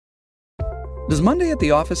Does Monday at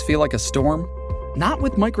the office feel like a storm? Not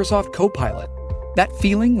with Microsoft Copilot. That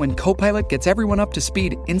feeling when Copilot gets everyone up to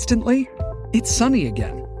speed instantly? It's sunny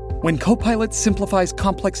again. When Copilot simplifies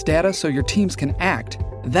complex data so your teams can act,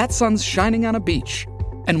 that sun's shining on a beach.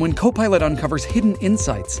 And when Copilot uncovers hidden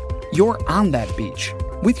insights, you're on that beach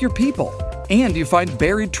with your people, and you find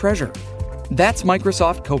buried treasure. That's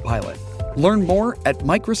Microsoft Copilot. Learn more at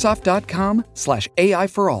Microsoft.com/AI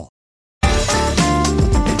for all.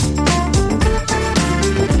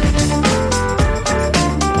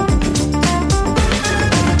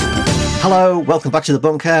 Hello, welcome back to The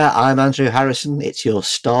Bunker. I'm Andrew Harrison. It's your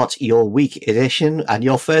Start Your Week edition and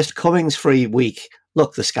your first Cummings-free week.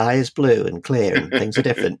 Look, the sky is blue and clear and things are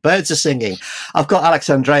different. Birds are singing. I've got Alex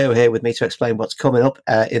Andreou here with me to explain what's coming up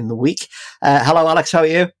in the week. Hello, Alex. How are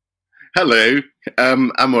you? Hello.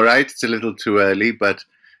 I'm all right. It's a little too early, but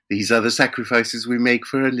these are the sacrifices we make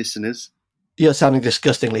for our listeners. You're sounding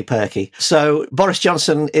disgustingly perky. So Boris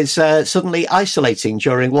Johnson is suddenly isolating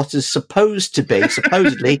during what is supposed to be,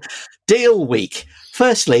 supposedly, Deal Week.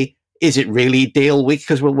 Firstly, is it really Deal Week?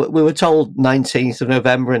 Because we were told 19th of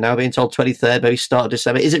November and now being told 23rd, maybe start of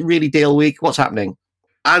December. Is it really Deal Week? What's happening?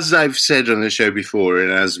 As I've said on the show before,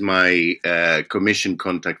 and as my commission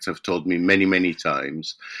contacts have told me many, many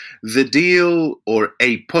times, the deal or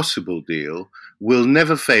a possible deal will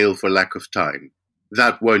never fail for lack of time.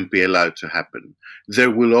 That won't be allowed to happen. There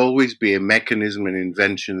will always be a mechanism, an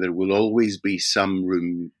invention. There will always be some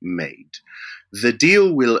room made. The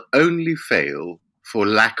deal will only fail for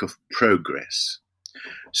lack of progress.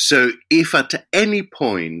 So if at any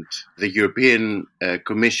point the European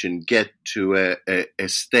Commission get to a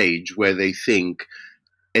stage where they think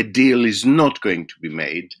a deal is not going to be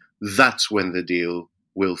made, that's when the deal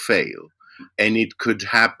will fail. And it could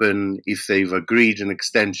happen if they've agreed an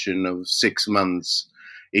extension of 6 months.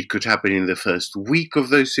 It could happen in the first week of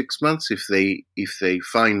those 6 months if they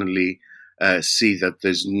finally see that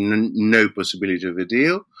there's no possibility of a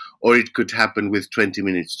deal, or it could happen with 20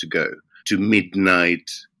 minutes to go to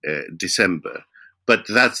midnight December. But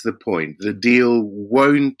that's the point. The deal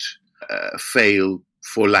won't fail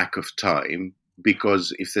for lack of time,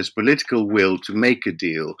 because if there's political will to make a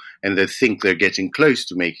deal and they think they're getting close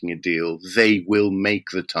to making a deal, they will make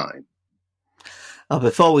the time.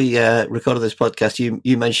 Before we recorded this podcast, you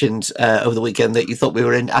mentioned over the weekend that you thought we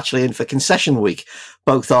were actually in for concession week,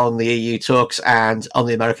 both on the EU talks and on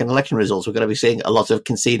the American election results. We're going to be seeing a lot of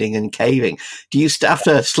conceding and caving. Do you,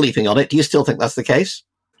 after sleeping on it, do you still think that's the case?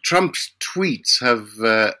 Trump's tweets have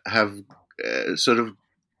sort of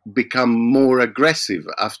become more aggressive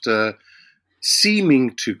after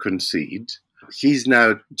seeming to concede. He's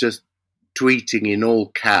now just tweeting in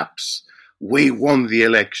all caps, "We won the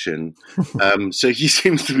election." So he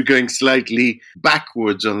seems to be going slightly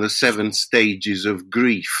backwards on the 7 stages of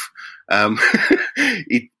grief.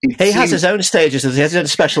 He has his own stages. He has his own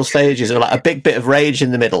special stages, like a big bit of rage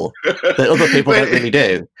in the middle that other people don't really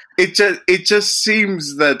do. It just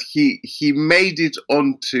seems that he made it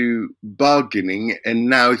onto bargaining, and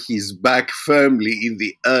now he's back firmly in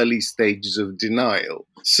the early stages of denial.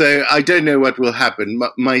 So I don't know what will happen.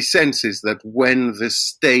 My sense is that when the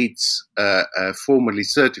states formally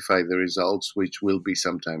certify the results, which will be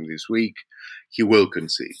sometime this week, he will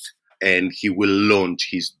concede, and he will launch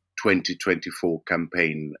his 2024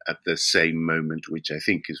 campaign at the same moment, which I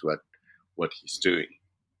think is what he's doing.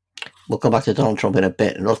 We'll come back to Donald Trump in a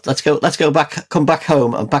bit, and come back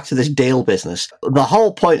home and back to this deal business. The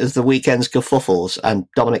whole point of the weekend's kerfuffles and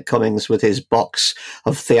Dominic Cummings with his box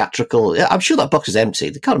of theatrical, I'm sure that box is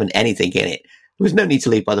empty. There can't have been anything in it. There was no need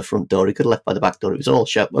to leave by the front door. He could have left by the back door. It was all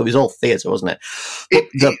theatre, wasn't it?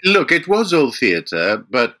 It was all theatre,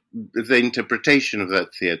 but the interpretation of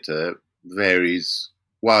that theatre varies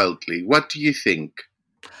wildly. What do you think?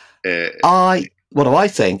 What do I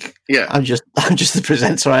think? Yeah, I'm just the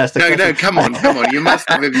presenter. I asked the question. No, come on. You must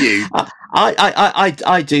have a view.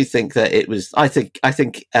 I do think that it was. I think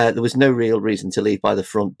there was no real reason to leave by the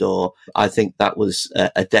front door. I think that was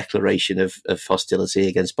a declaration of hostility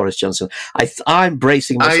against Boris Johnson. I'm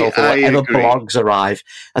bracing myself for whatever blogs arrive.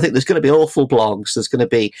 I think there's going to be awful blogs.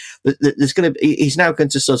 He's now going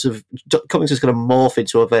to Cummings is going to morph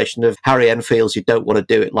into a version of Harry Enfield's "You Don't Want to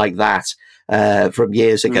Do It Like That" from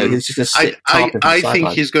years ago. He's just going to sit. I think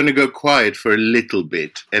he's going to go quiet for a little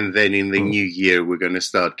bit, and then in the new year we're going to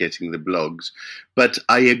start getting the blogs. But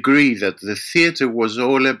I agree that the theatre was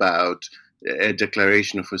all about a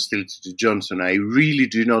declaration of hostility to Johnson. I really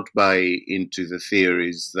do not buy into the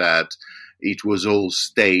theories that it was all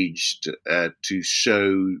staged to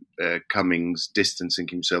show Cummings distancing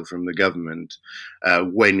himself from the government,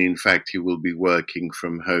 when in fact he will be working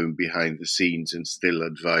from home behind the scenes and still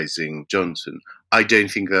advising Johnson. I don't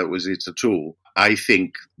think that was it at all. I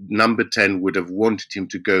think number 10 would have wanted him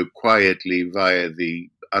to go quietly via the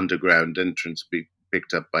underground entrance, be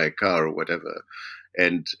picked up by a car or whatever.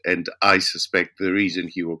 And I suspect the reason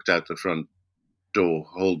he walked out the front door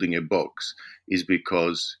holding a box is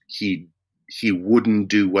because he wouldn't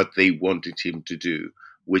do what they wanted him to do,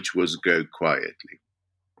 which was go quietly.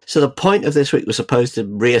 So the point of this week was supposed to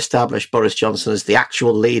re-establish Boris Johnson as the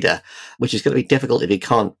actual leader, which is going to be difficult if he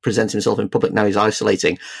can't present himself in public now he's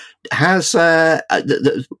isolating. Has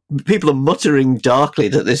people are muttering darkly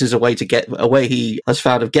that this is a way he has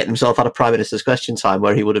found of getting himself out of Prime Minister's Question Time,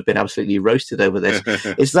 where he would have been absolutely roasted over this.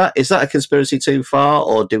 Is that a conspiracy too far,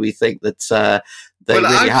 or do we think that they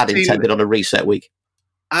intended on a reset week?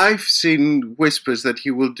 I've seen whispers that he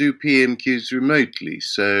will do PMQs remotely,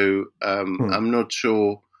 so I'm not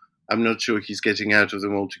sure. I'm not sure he's getting out of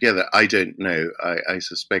them altogether. I don't know. I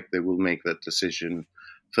suspect they will make that decision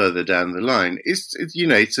further down the line. It's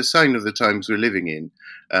a sign of the times we're living in,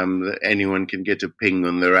 that anyone can get a ping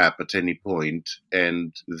on their app at any point,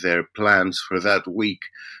 and their plans for that week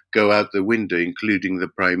go out the window, including the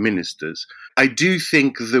Prime Minister's. I do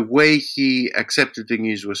think the way he accepted the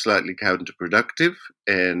news was slightly counterproductive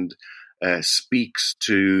and speaks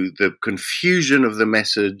to the confusion of the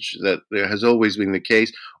message that there has always been the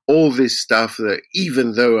case. All this stuff that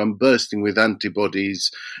even though I'm bursting with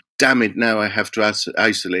antibodies, damn it, now I have to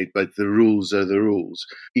isolate, but the rules are the rules.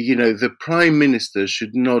 The Prime Minister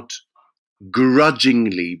should not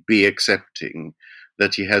grudgingly be accepting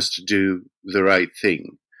that he has to do the right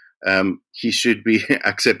thing. He should be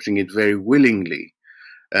accepting it very willingly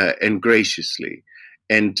and graciously.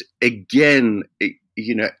 And again,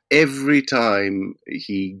 every time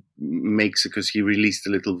he makes it, because he released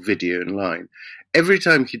a little video online, every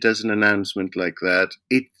time he does an announcement like that,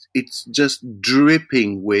 it's just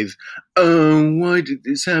dripping with, oh, why did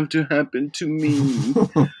this have to happen to me?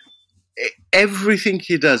 Everything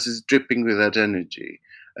he does is dripping with that energy.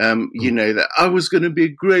 That I was going to be a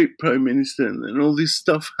great Prime Minister and then all this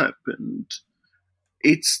stuff happened.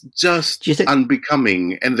 It's just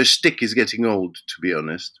unbecoming, and the shtick is getting old, to be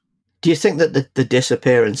honest. Do you think that the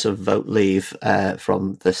disappearance of Vote Leave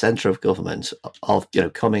from the centre of government, of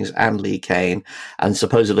Cummings and Lee Cain, and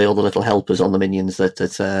supposedly all the little helpers on the minions that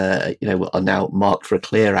are now marked for a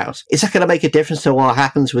clear out, is that going to make a difference to what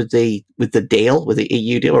happens with the deal, with the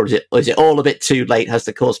EU deal, or is it all a bit too late? Has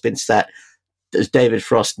the course been set? Has David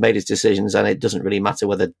Frost made his decisions, and it doesn't really matter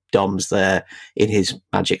whether Dom's there in his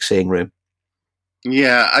magic seeing room?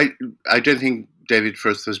 Yeah, I don't think David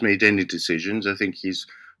Frost has made any decisions. I think his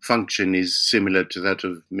function is similar to that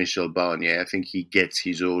of Michel Barnier. I think he gets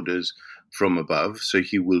his orders from above, so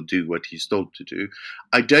he will do what he's told to do.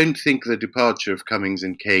 I don't think the departure of Cummings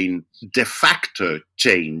and Cain de facto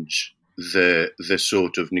change the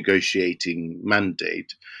sort of negotiating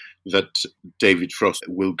mandate that David Frost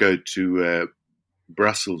will go to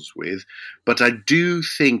Brussels with, but I do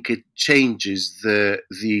think it changes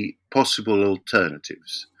the possible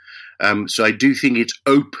alternatives. So I do think it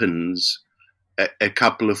opens a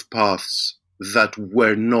couple of paths that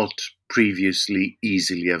were not previously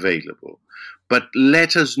easily available. But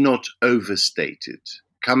let us not overstate it.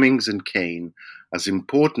 Cummings and Cain, as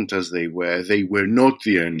important as they were not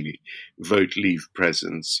the only Vote Leave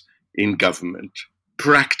presence in government.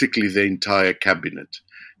 Practically the entire cabinet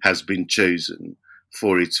has been chosen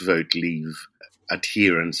for its Vote Leave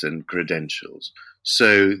adherence and credentials.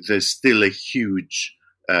 So there's still a huge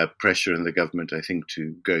pressure in the government, I think,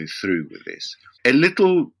 to go through with this. A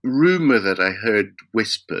little rumour that I heard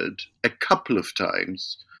whispered a couple of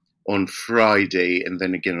times on Friday and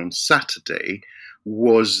then again on Saturday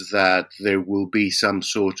was that there will be some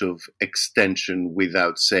sort of extension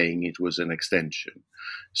without saying it was an extension.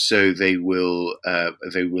 So they will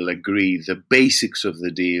agree the basics of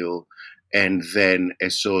the deal and then a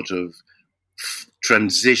sort of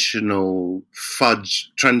transition to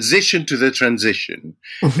the transition,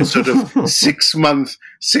 a sort of 6 month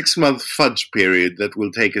fudge period that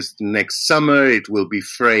will take us to next summer. It will be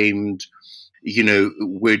framed,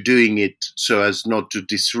 we're doing it so as not to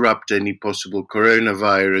disrupt any possible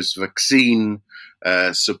coronavirus vaccine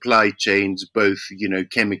supply chains, both,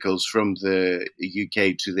 chemicals from the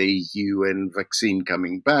UK to the EU and vaccine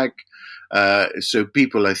coming back. So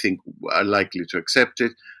people, I think, are likely to accept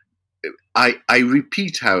it. I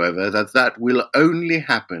repeat, however, that will only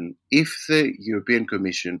happen if the European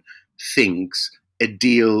Commission thinks a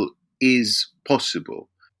deal is possible.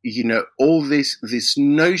 all this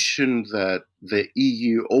notion that the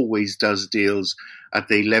EU always does deals at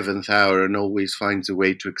the 11th hour and always finds a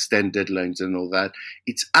way to extend deadlines and all that.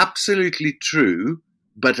 It's absolutely true,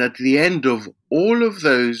 but at the end of all of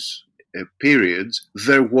those periods,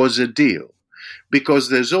 there was a deal. Because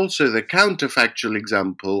there's also the counterfactual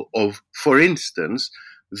example of, for instance,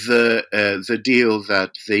 the deal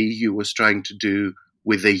that the EU was trying to do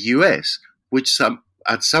with the US, which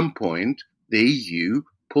at some point the EU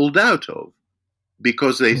pulled out of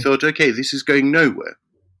because they thought, okay, this is going nowhere.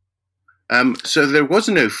 So there was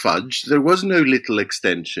no fudge, there was no little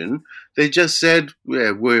extension. They just said,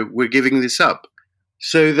 yeah, we're giving this up.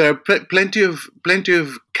 So there are plenty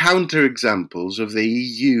of counterexamples of the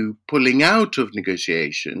EU pulling out of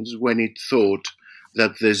negotiations when it thought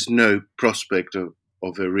that there's no prospect of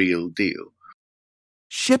a real deal.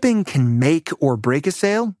 Shipping can make or break a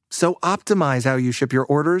sale, so optimize how you ship your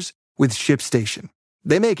orders with ShipStation.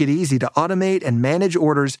 They make it easy to automate and manage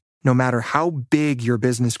orders no matter how big your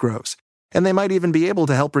business grows. And they might even be able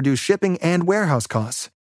to help reduce shipping and warehouse costs.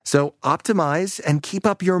 So optimize and keep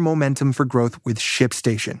up your momentum for growth with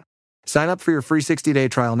ShipStation. Sign up for your free 60-day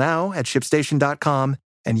trial now at ShipStation.com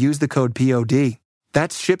and use the code POD.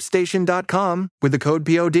 That's ShipStation.com with the code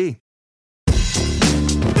POD.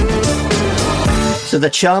 So the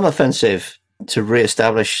charm offensive to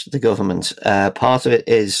re-establish the government, part of it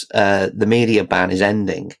is the media ban is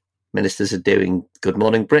ending. Ministers are doing Good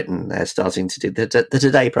Morning Britain. They're starting to do the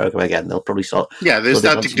Today programme again. They'll probably start. Yeah, they're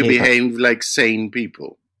starting to behave like sane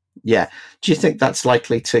people. Yeah. Do you think that's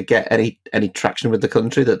likely to get any traction with the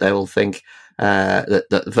country, that they will think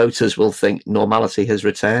that voters will think normality has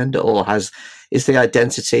returned, or is the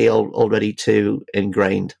identity already too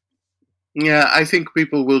ingrained? Yeah, I think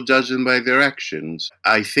people will judge them by their actions.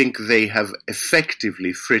 I think they have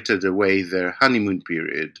effectively frittered away their honeymoon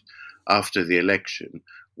period after the election,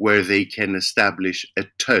 where they can establish a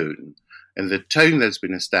tone. And the tone that's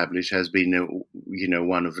been established has been,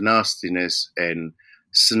 one of nastiness and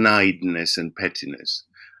snideness and pettiness.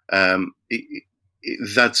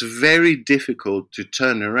 That's very difficult to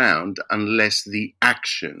turn around unless the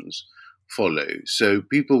actions follow. So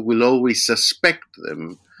people will always suspect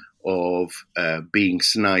them of being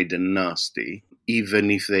snide and nasty,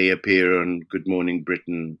 even if they appear on Good Morning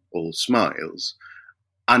Britain all smiles,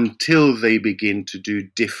 until they begin to do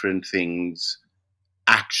different things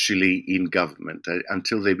actually in government,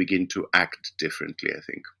 until they begin to act differently, I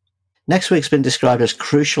think. Next week's been described as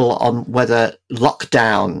crucial on whether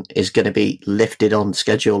lockdown is going to be lifted on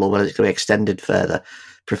schedule or whether it's going to be extended further.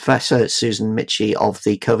 Professor Susan Mitchie of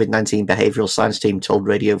the COVID-19 behavioural science team told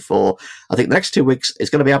Radio 4, I think the next 2 weeks is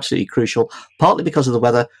going to be absolutely crucial, partly because of the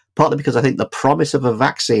weather, partly because I think the promise of a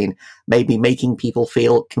vaccine may be making people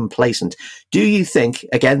feel complacent. Do you think,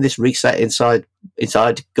 again, this reset inside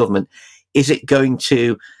government, is it going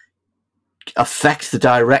to affect the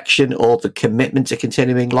direction or the commitment to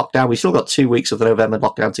continuing lockdown? We've still got 2 weeks of the November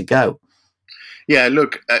lockdown to go. Yeah,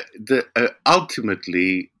 look,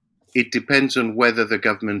 ultimately, it depends on whether the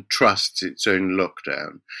government trusts its own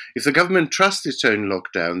lockdown. If the government trusts its own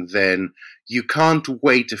lockdown, then you can't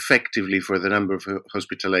wait effectively for the number of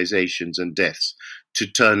hospitalizations and deaths to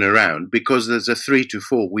turn around, because there's a 3 to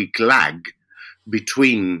 4 week lag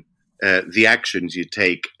between the actions you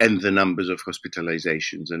take and the numbers of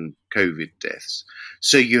hospitalizations and COVID deaths.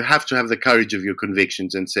 So you have to have the courage of your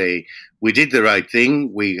convictions and say, we did the right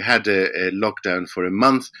thing. We had a lockdown for a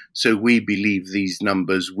month, so we believe these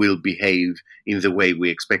numbers will behave in the way we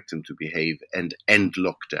expect them to behave and end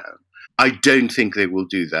lockdown. I don't think they will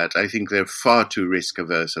do that. I think they're far too risk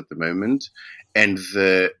averse at the moment. And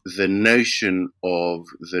the notion of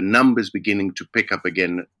the numbers beginning to pick up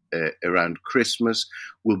again around Christmas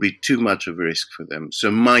will be too much of a risk for them.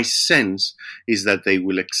 So my sense is that they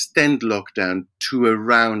will extend lockdown to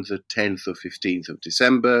around the 10th or 15th of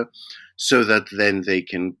December, so that then they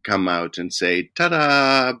can come out and say,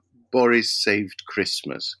 ta-da, Boris saved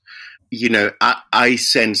Christmas. I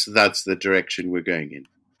sense that's the direction we're going in.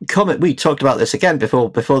 We talked about this again before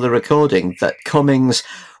the recording, that Cummings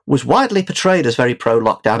was widely portrayed as very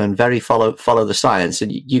pro-lockdown and very follow the science,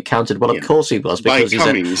 and you countered, well, of course he was, because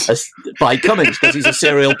by Cummings, because he's a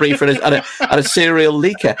serial briefer and a serial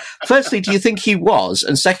leaker. Firstly, do you think he was?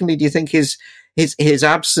 And secondly, do you think his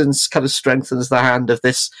absence kind of strengthens the hand of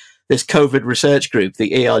this COVID research group,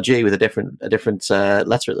 the ERG, with a different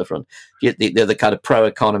letter at the front? The kind of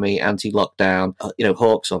pro-economy, anti-lockdown,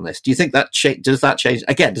 hawks on this. Do you think that does that change?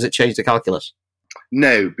 Again, does it change the calculus?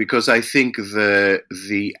 No, because I think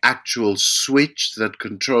the actual switch that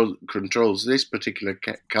controls this particular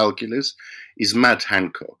calculus is Matt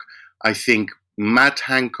Hancock. I think Matt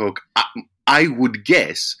Hancock, I would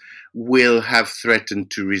guess, will have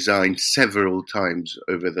threatened to resign several times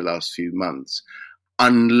over the last few months,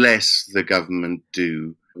 unless the government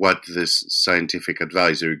do what this scientific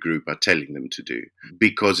advisory group are telling them to do,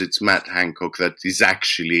 because it's Matt Hancock that is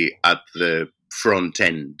actually at the front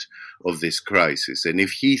end of this crisis. And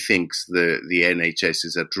if he thinks the NHS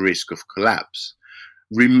is at risk of collapse,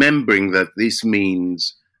 remembering that this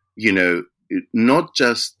means, not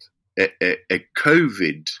just a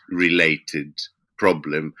COVID-related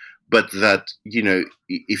problem, but that,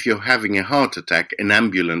 if you're having a heart attack, an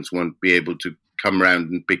ambulance won't be able to come around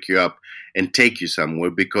and pick you up and take you somewhere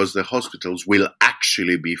because the hospitals will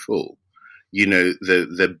actually be full.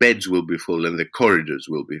 The beds will be full and the corridors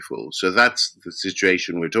will be full. So that's the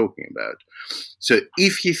situation we're talking about. So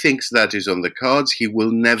if he thinks that is on the cards, he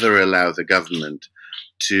will never allow the government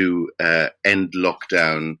to end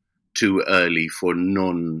lockdown too early for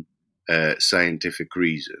non-scientific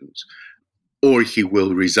reasons. Or he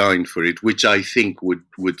will resign for it, which I think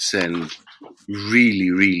would send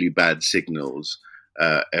really, really bad signals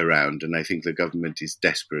around. And I think the government is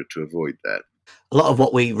desperate to avoid that. A lot of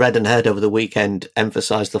what we read and heard over the weekend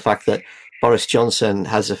emphasised the fact that Boris Johnson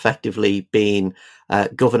has effectively been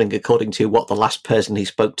governing according to what the last person he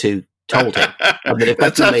spoke to told him. I mean,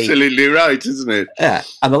 that's absolutely right, isn't it? Yeah,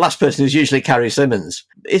 and the last person is usually Carrie Symonds.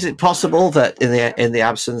 Is it possible that in the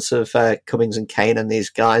absence of Cummings and Kane and these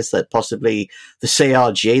guys, that possibly the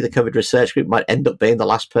CRG, the COVID Research Group, might end up being the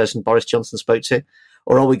last person Boris Johnson spoke to?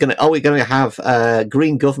 Or are we going to have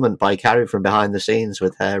green government by Carrie from behind the scenes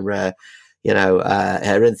with her,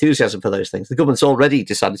 her enthusiasm for those things? The government's already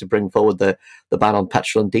decided to bring forward the ban on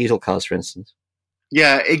petrol and diesel cars, for instance.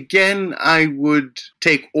 Yeah, again, I would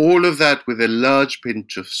take all of that with a large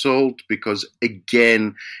pinch of salt because,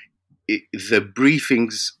 again, the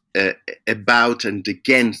briefings about and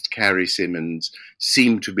against Carrie Symonds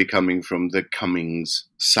seem to be coming from the Cummings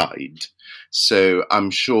side. So I'm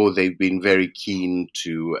sure they've been very keen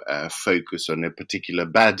to focus on a particular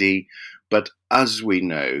baddie. But as we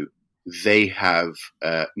know, they have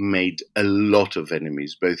made a lot of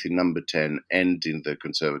enemies, both in Number 10 and in the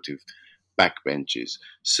Conservative backbenches.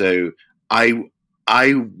 So I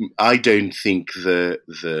don't think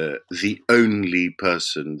the only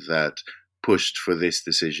person that pushed for this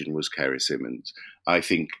decision was Carrie Symonds. I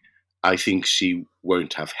think she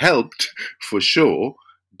won't have helped for sure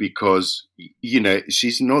because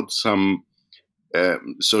she's not some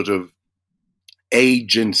sort of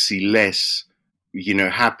agency-less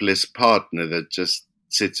hapless partner that just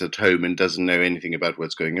sits at home and doesn't know anything about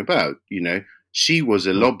what's going about. She was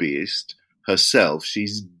a lobbyist herself.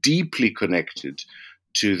 She's deeply connected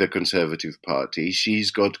to the Conservative Party. She's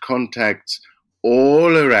got contacts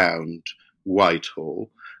all around Whitehall.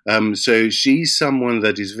 So she's someone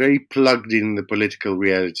that is very plugged in the political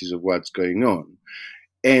realities of what's going on.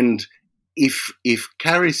 And if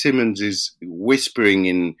Carrie Symonds is whispering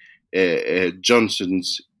in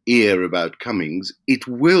Johnson's ear about Cummings, it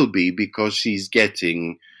will be because she's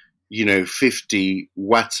getting 50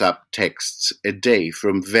 WhatsApp texts a day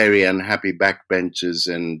from very unhappy backbenchers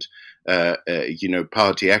and,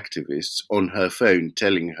 party activists on her phone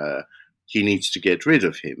telling her he needs to get rid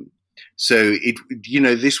of him. So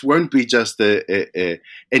this won't be just an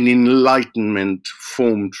enlightenment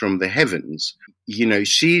formed from the heavens.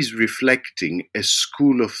 She's reflecting a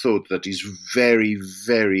school of thought that is very,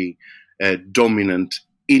 very dominant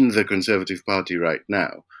in the Conservative Party right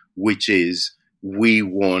now, which is we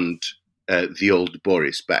want the old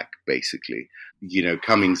Boris back, basically.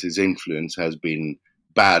 Cummings' influence has been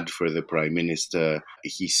bad for the Prime Minister.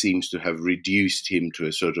 He seems to have reduced him to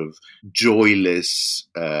a sort of joyless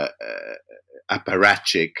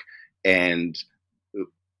apparatchik, and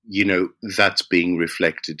that's being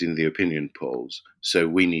reflected in the opinion polls. So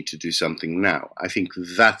we need to do something now. I think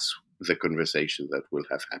that's the conversation that will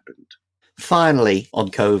have happened. Finally, on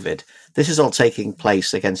COVID, this is all taking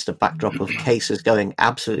place against a backdrop of cases going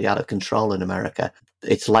absolutely out of control in America.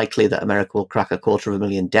 It's likely that America will crack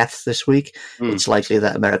 250,000 deaths this week. It's likely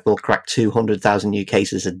that America will crack 200,000 new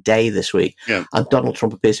cases a day this week. Yeah. And Donald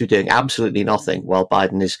Trump appears to be doing absolutely nothing while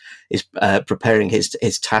Biden is preparing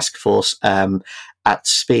his task force at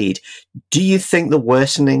speed. Do you think the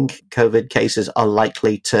worsening COVID cases are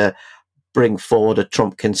likely to bring forward a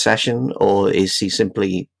Trump concession, or is he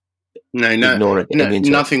simply ignoring it?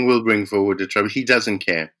 Nothing will bring forward a Trump. He doesn't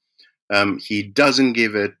care. He doesn't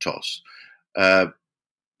give a toss.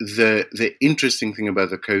 The interesting thing about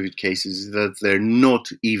the COVID cases is that they're not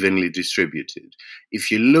evenly distributed.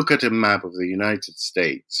 If you look at a map of the United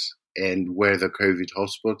States and where the COVID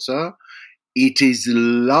hotspots are, it is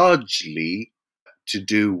largely to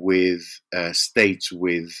do with states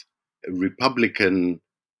with Republican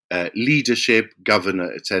leadership,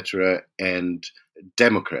 governor, etc., and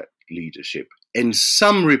Democrat leadership. And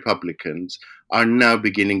some Republicans are now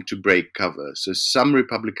beginning to break cover. So some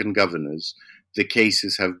Republican governors, the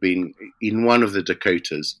cases have been in one of the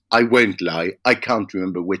Dakotas. I won't lie, I can't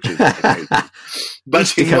remember which of the Dakotas. But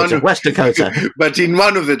East Dakota, West Dakota. But in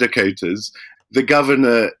one of the Dakotas, the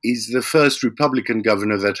governor is the first Republican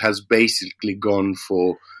governor that has basically gone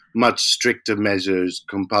for much stricter measures,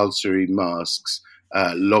 compulsory masks,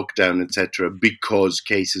 lockdown, etc., because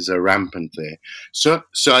cases are rampant there. So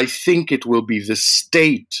I think it will be the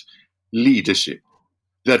state leadership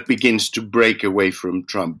that begins to break away from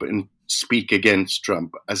Trump and speak against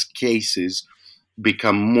Trump as cases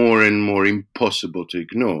become more and more impossible to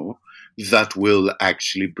ignore. That will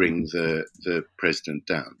actually bring the president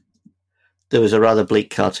down. There was a rather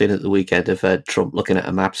bleak cartoon at the weekend of Trump looking at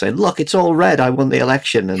a map saying, "Look, it's all red. I won the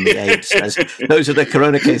election." And the aide says, "Those are the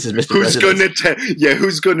corona cases, Mr. President."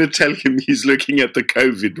 Who's going to tell him he's looking at the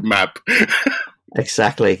COVID map?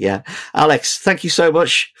 Exactly, yeah. Alex, thank you so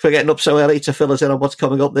much for getting up so early to fill us in on what's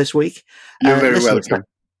coming up this week. You're very welcome.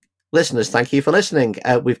 Listeners, thank you for listening.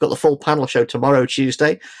 We've got the full panel show tomorrow,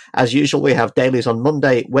 Tuesday. As usual, we have dailies on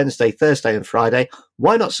Monday, Wednesday, Thursday, and Friday.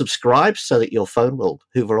 Why not subscribe so that your phone will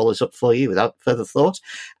hoover all this up for you without further thought?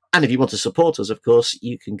 And if you want to support us, of course,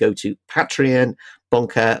 you can go to Patreon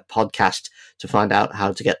Bunker Podcast to find out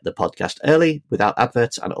how to get the podcast early without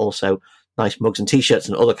adverts and also nice mugs and T-shirts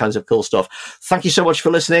and other kinds of cool stuff. Thank you so much for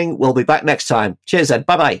listening. We'll be back next time. Cheers then.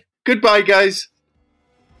 Bye-bye. Goodbye, guys.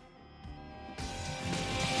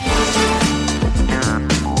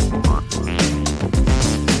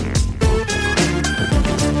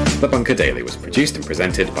 The Bunker Daily was produced and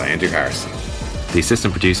presented by Andrew Harrison. The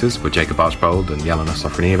assistant producers were Jacob Archbold and Jelena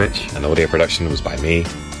Sofronijevic, and audio production was by me,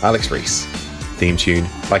 Alex Rees. Theme tune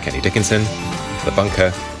by Kenny Dickinson. The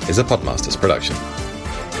Bunker is a Podmasters production.